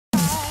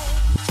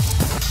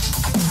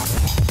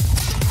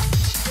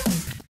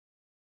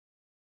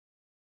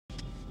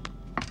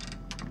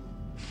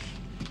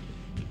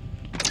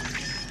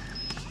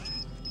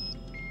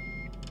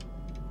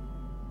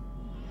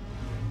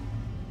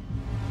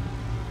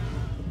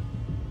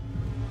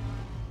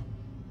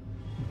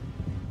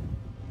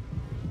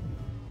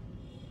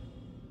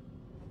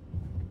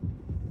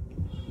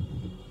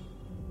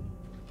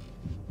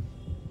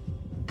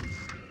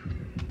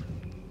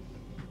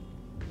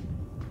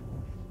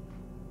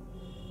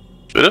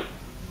Bitte?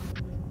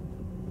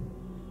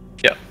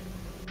 Ja.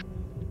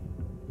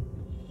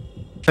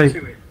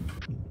 Hey.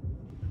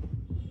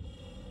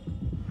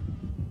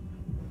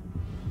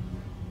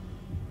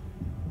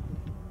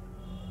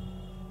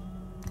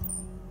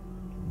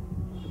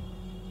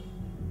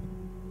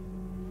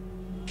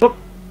 Oh.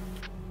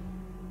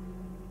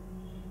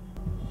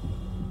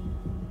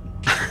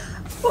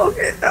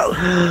 Okay,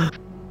 now.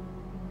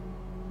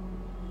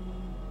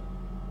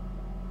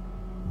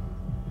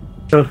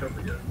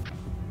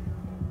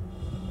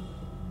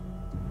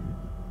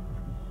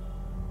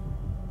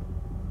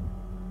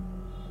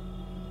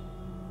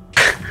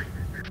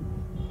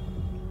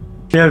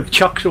 Yeah,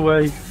 chucks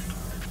away.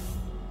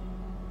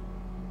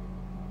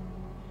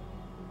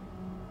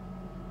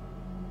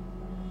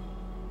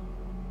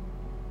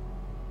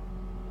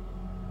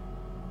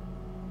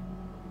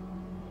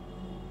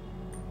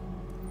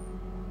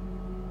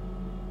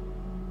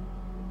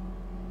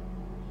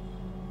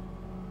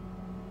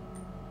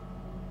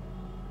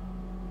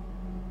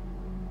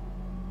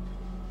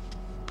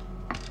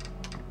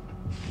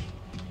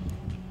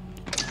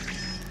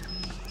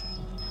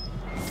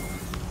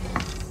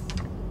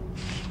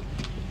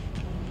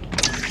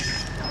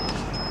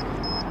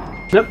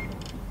 Yep.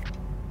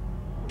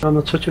 I'm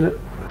not touching it.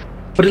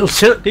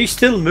 But they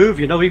still move,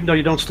 you know, even though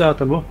you don't start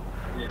them up.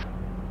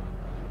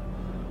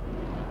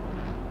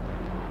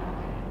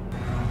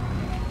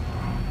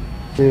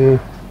 Yeah.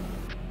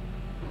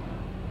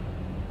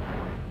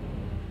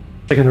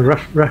 Taking a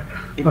rough.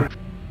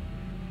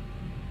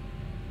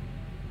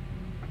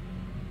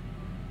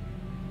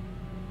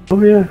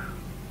 Oh yeah.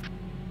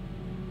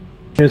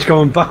 It's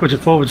going backwards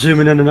and forwards,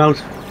 zooming in and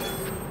out.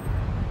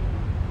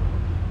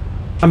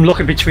 I'm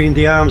looking between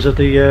the arms of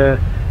the, you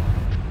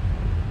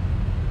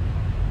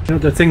know,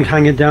 the thing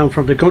hanging down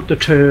from the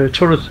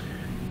turret.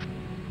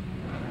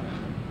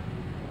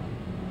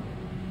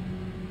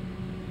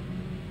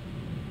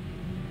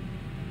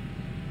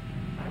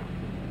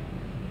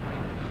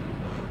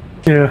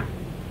 Yeah.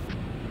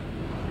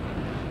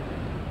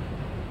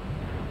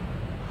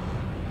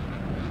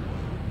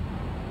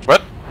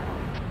 What?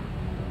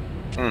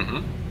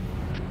 Mm-hmm.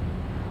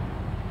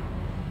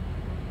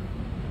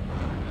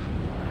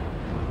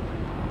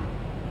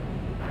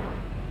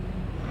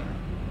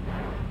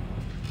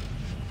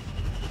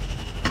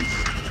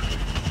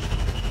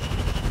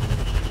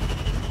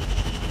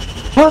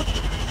 What?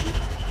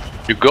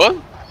 You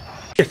good?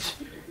 Yes.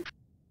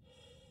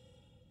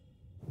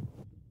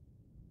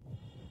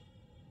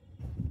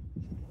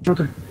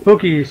 Another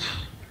buggies.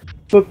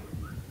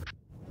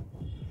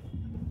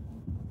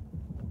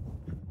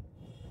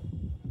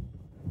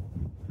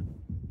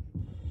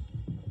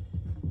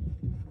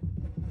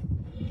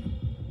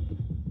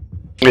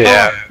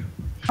 Yeah. Oh,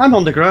 I'm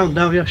on the ground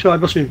now. Yeah, sure.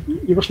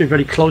 You must be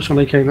very close when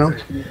I came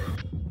out.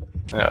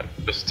 Yeah.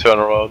 Just turn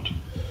around.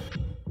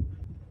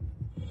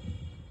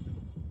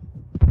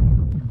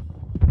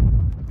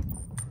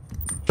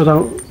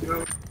 Without.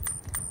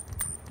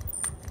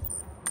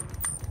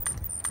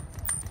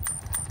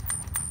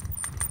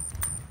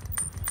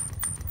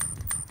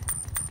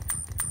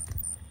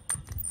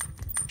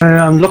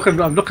 I'm looking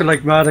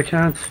like mad. I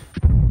can't.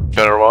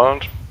 Turn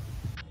around.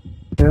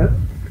 Yeah.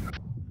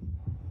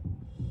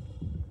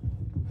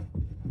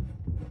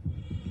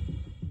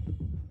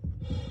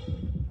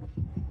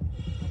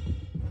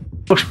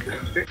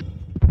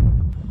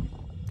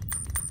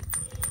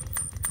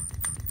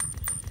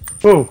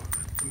 Oh.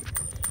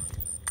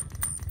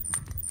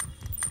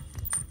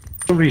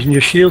 For some reason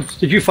your shield.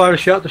 Did you fire a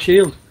shot at the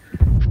shield?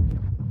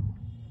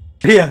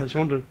 Yeah, I was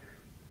wondering.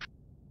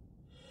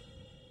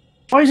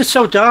 Why is it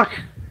so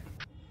dark?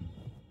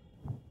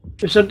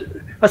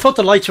 I thought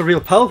the lights were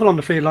real powerful on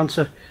the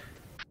Freelancer.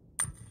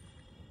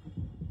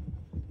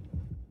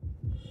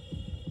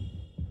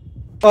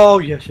 Oh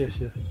yes.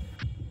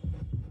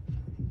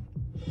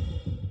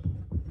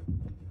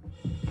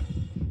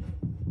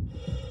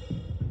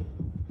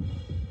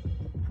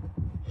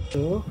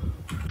 So.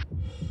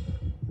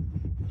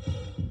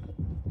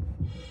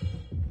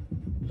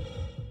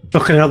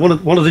 Okay, now one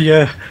of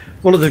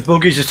the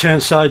buggies is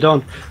turned side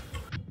on.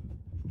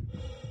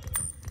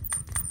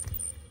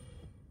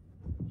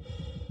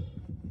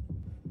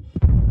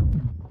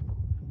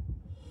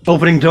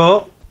 Opening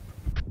door.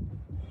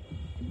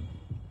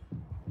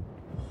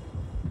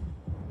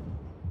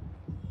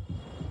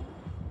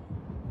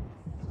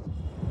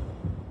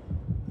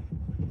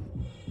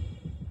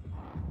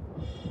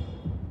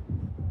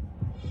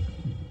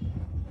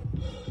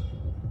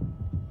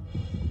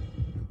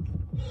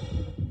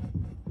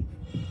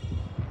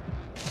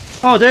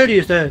 Oh, there he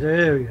is. There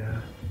we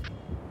are.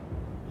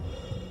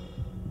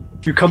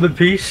 You come in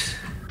peace.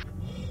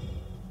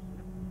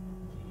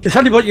 It's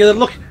only what you're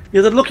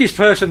the luckiest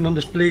person on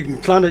this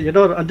bleeding planet, you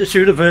know, and this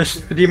universe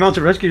with the amount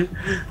of rescue.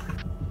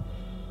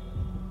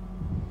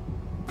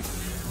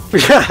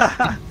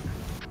 Yeah.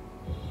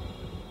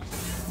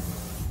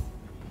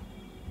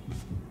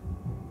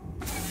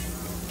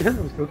 Yeah,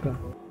 that was good.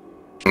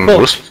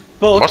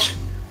 But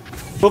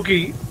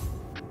Buggy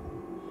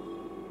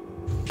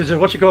is it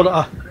what you call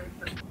it?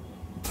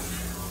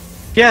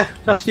 Yeah,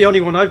 that's the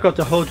only one I've got,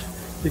 the hood.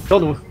 The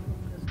gun.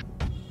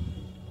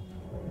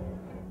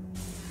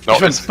 No,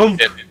 Just went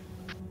bump.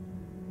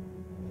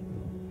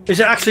 Is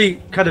it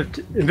actually kind of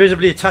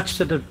invisibly attached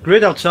to the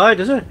grid outside,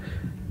 is it?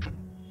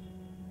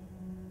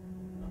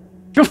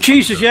 Oh,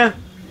 Jesus, yeah.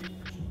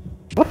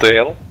 What the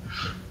hell?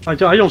 I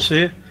don't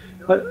see it.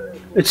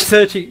 It's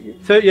 30,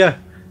 yeah,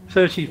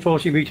 30,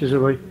 40 meters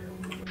away.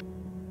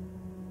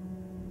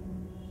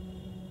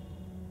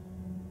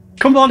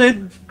 Come on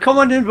in,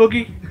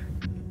 Buggy.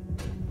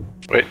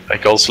 Wait, I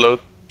go slow.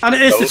 And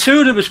it is the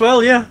two of them as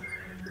well, yeah.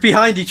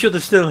 Behind each other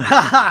still.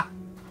 Haha.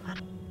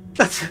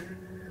 That's.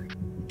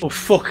 Oh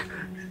fuck.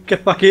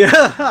 Get back here.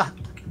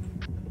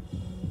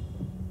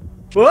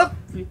 What?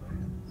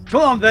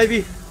 Come on,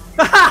 baby.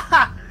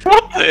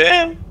 What the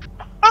hell?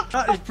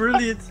 That is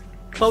brilliant.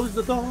 Close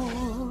the door.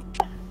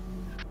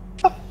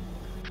 What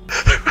the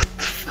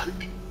fuck?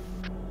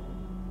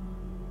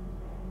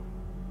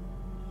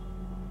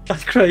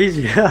 That's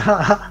crazy.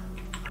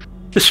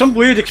 There's some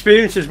weird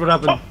experiences what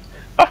happened.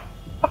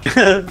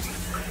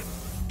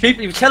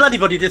 People, if you tell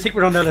anybody, they think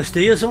we're on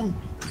LSD or something.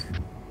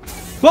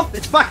 Whoop,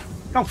 it's back.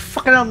 Oh,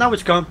 fucking hell, now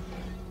it's gone.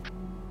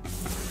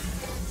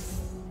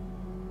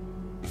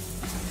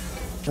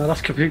 No,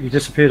 that's completely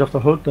disappeared off the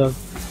hood, though.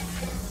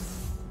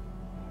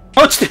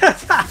 Oh, it's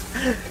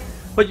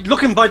but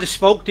looking by the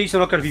smoke, these are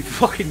not going to be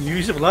fucking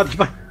usable, are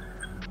they?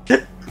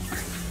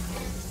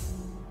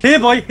 Here,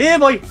 boy, here,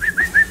 boy.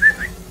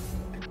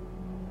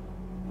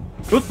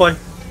 Good boy.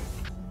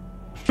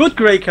 Good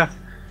Greycat.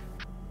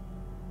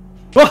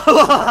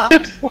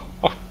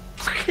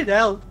 Fucking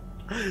hell.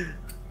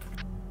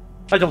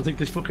 I don't think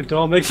this fucking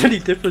door makes any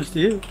difference to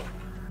you.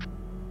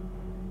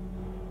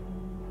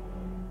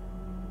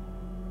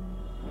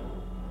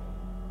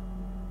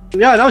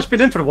 Yeah, now it's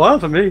been in for a while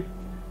for me.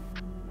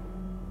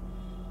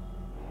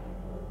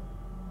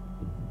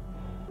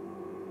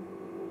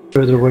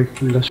 Further away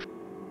from this.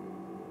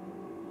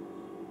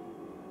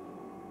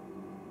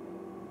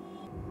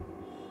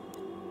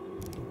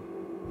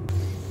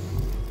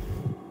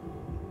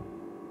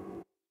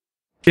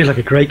 Feels like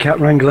a Greycat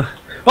wrangler.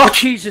 Oh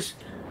Jesus!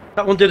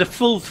 That one did a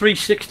full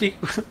 360.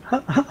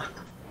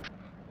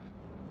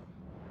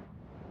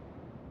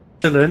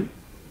 Cellin.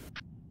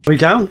 Are we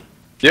down?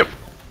 Yep.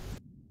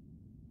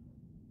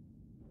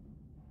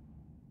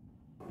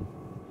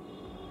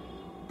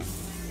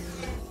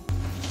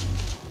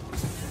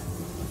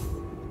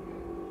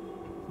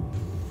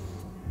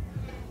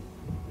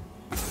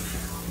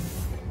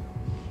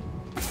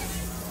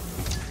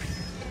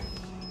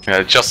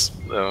 Yeah, just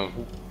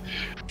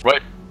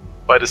right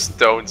by the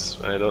stones.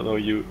 I don't know,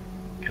 you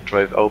can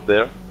drive out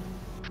there.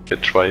 You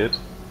can try it.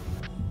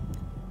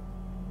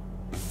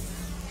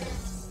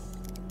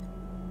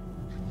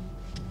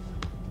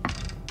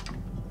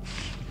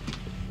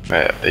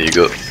 Yeah, there you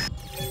go.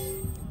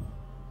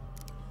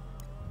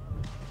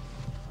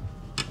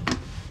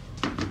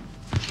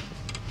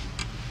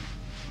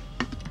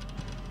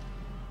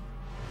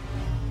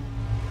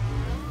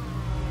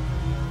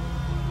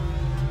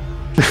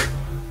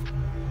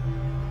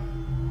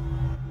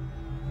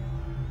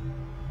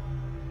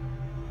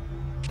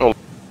 Oh.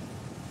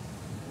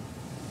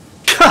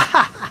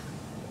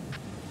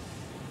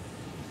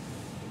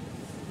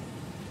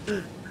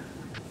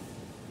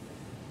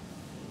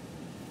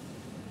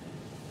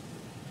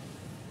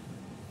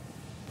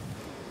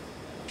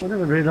 I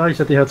never realised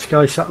that they had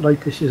Sky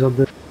satellite dishes on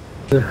the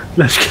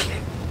Levski.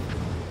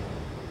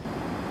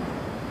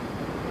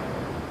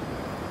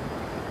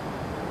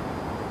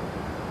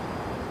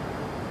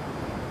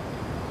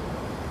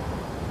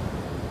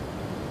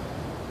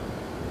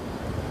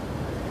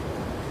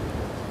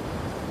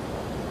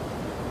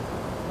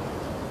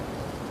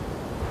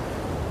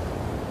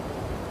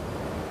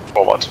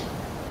 Forward.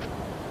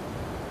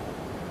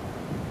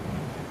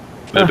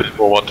 A little bit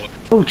forward.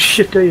 Oh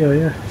shit, there you are,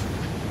 yeah.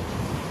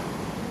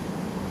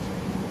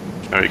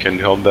 Now you can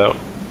hold down.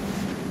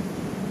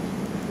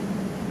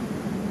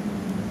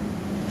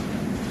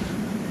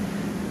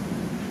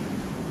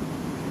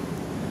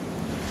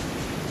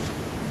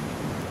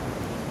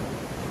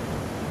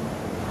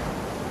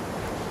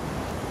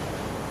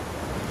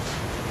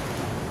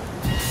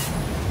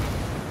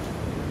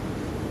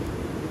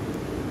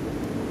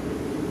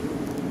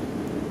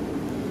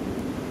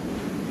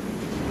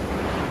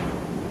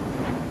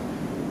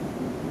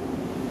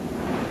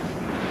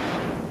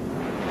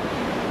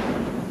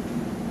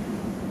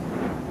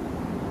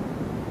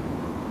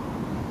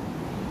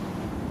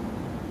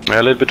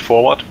 A little bit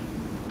forward.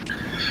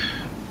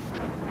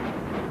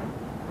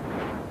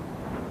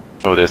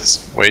 Oh,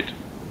 that's... wait.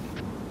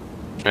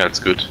 Yeah, that's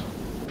good.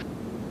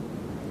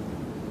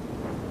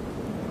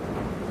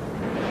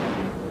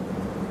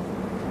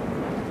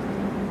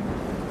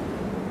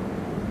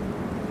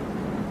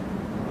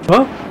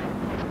 Huh?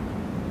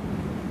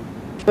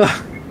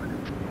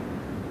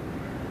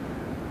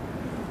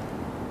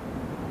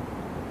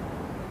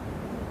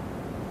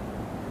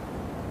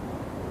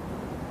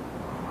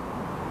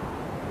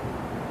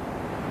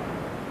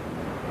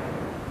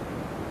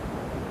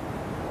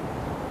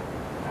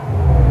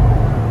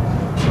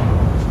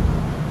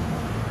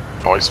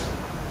 boys.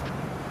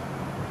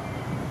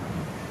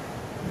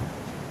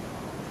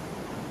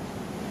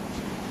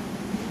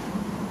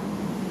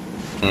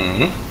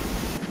 Mm-hmm.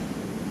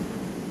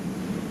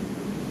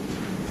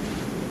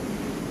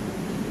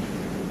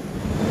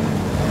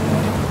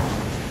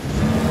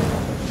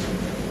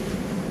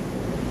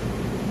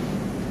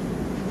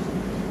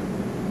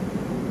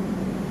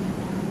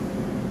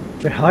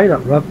 Bit high, that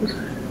rabbit.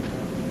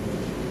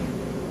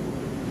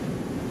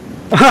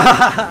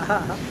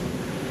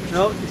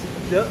 No,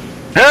 no.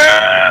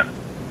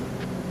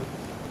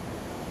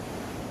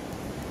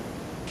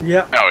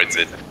 Yeah. Oh, it's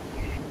it.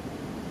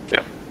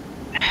 Yeah.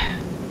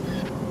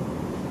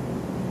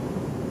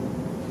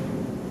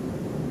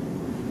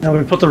 Now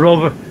we put the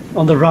rover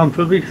on the ramp,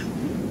 will we?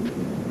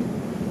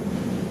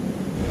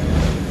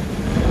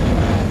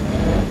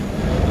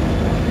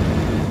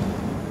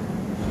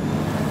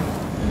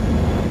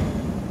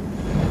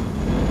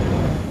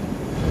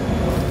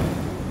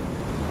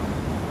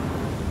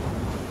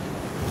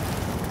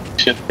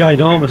 Shit.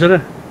 Ginormous, isn't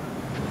it?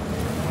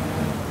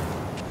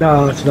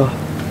 No, it's not.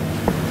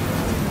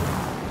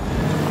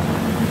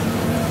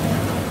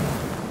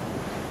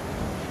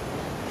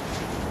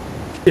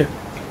 Yeah.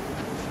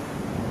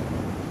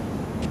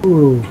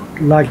 Ooh,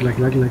 lag.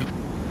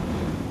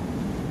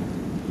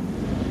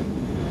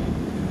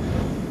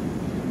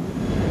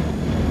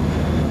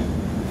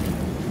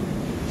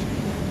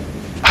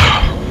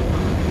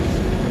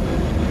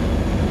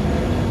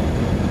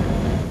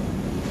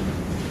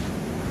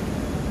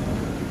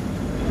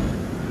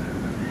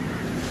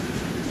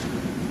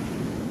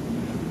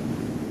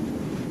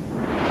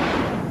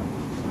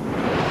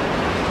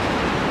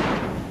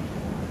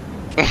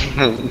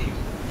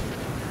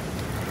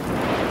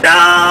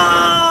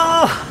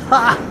 No!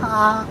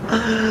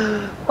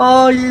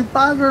 Oh, you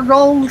bastard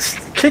rolls!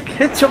 Kick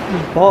hits up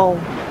the ball.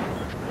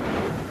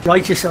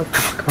 Right yourself.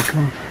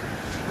 Come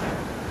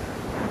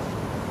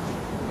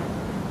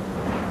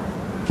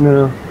on.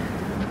 No.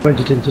 Went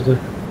it into the...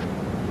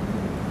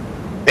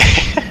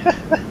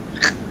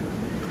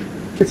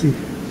 Pity.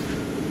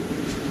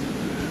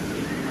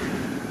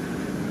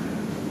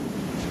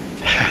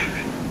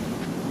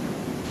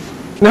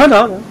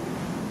 No.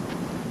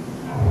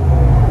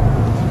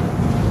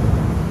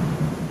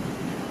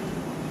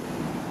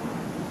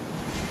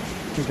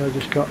 I think I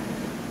just got...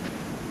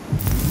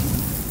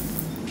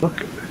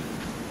 Look.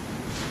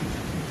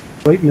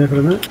 Waiting there for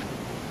a minute.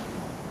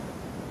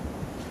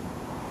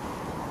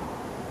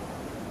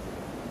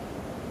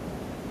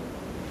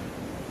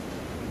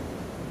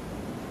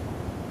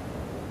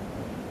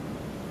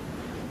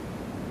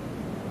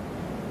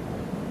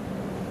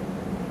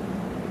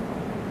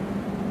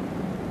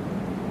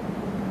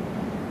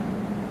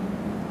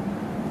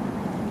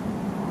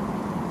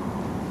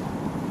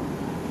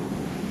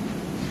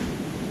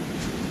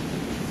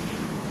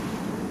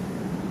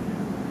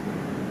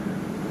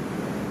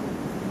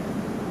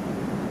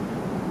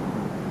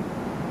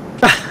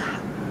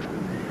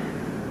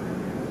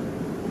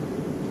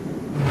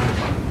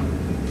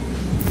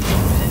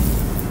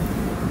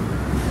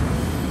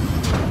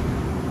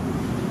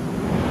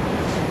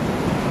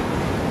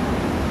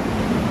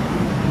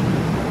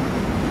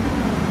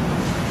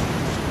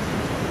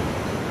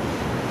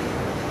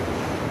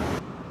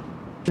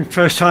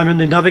 First time in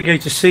the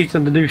navigator seat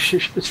and the new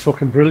ship, it's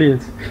fucking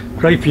brilliant.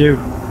 Great view.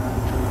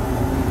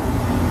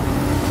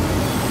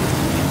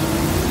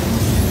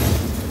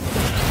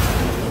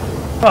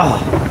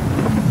 Oh.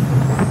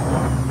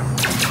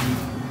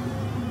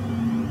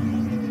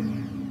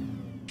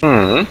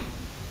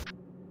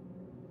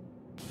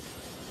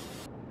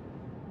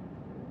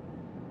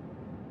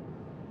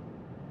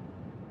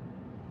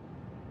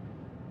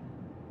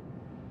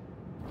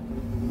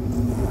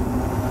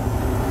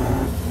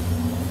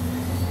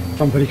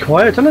 I'm pretty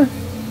quiet, isn't it?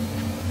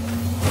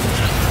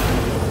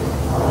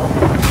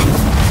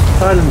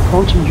 Silent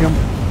quantum jump.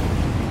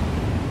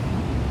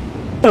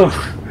 Oh.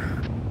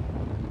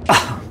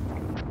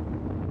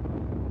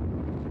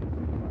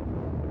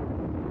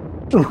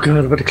 Oh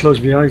god, I better close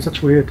my eyes,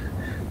 that's weird.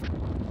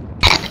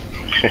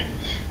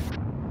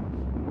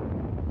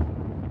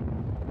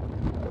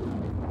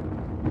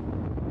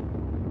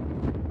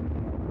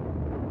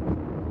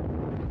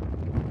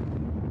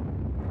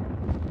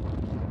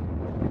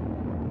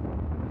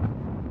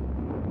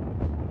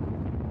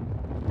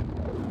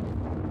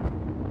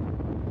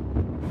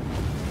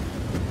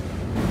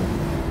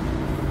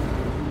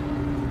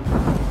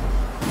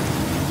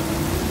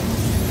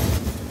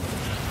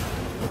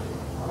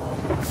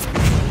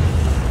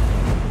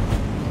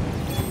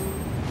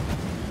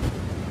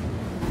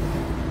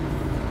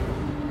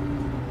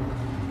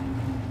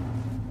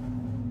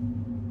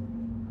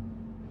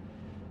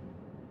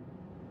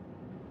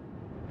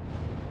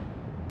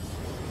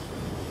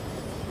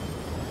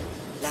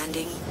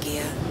 Landing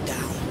gear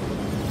down.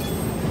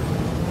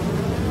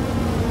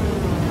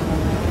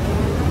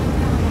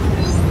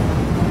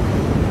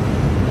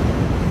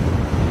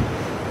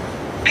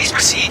 Please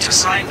proceed to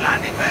assigned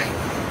landing bay.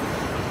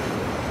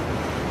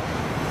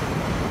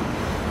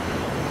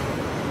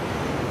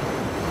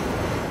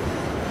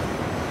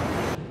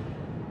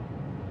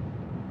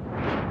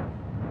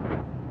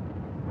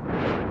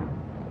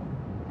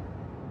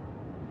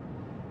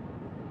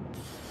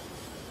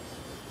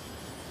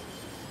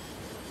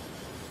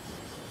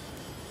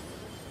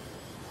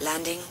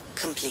 Landing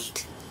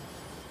complete.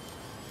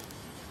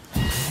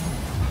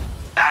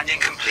 Landing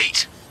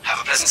complete. Have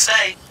a pleasant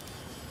stay.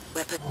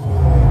 Weapon.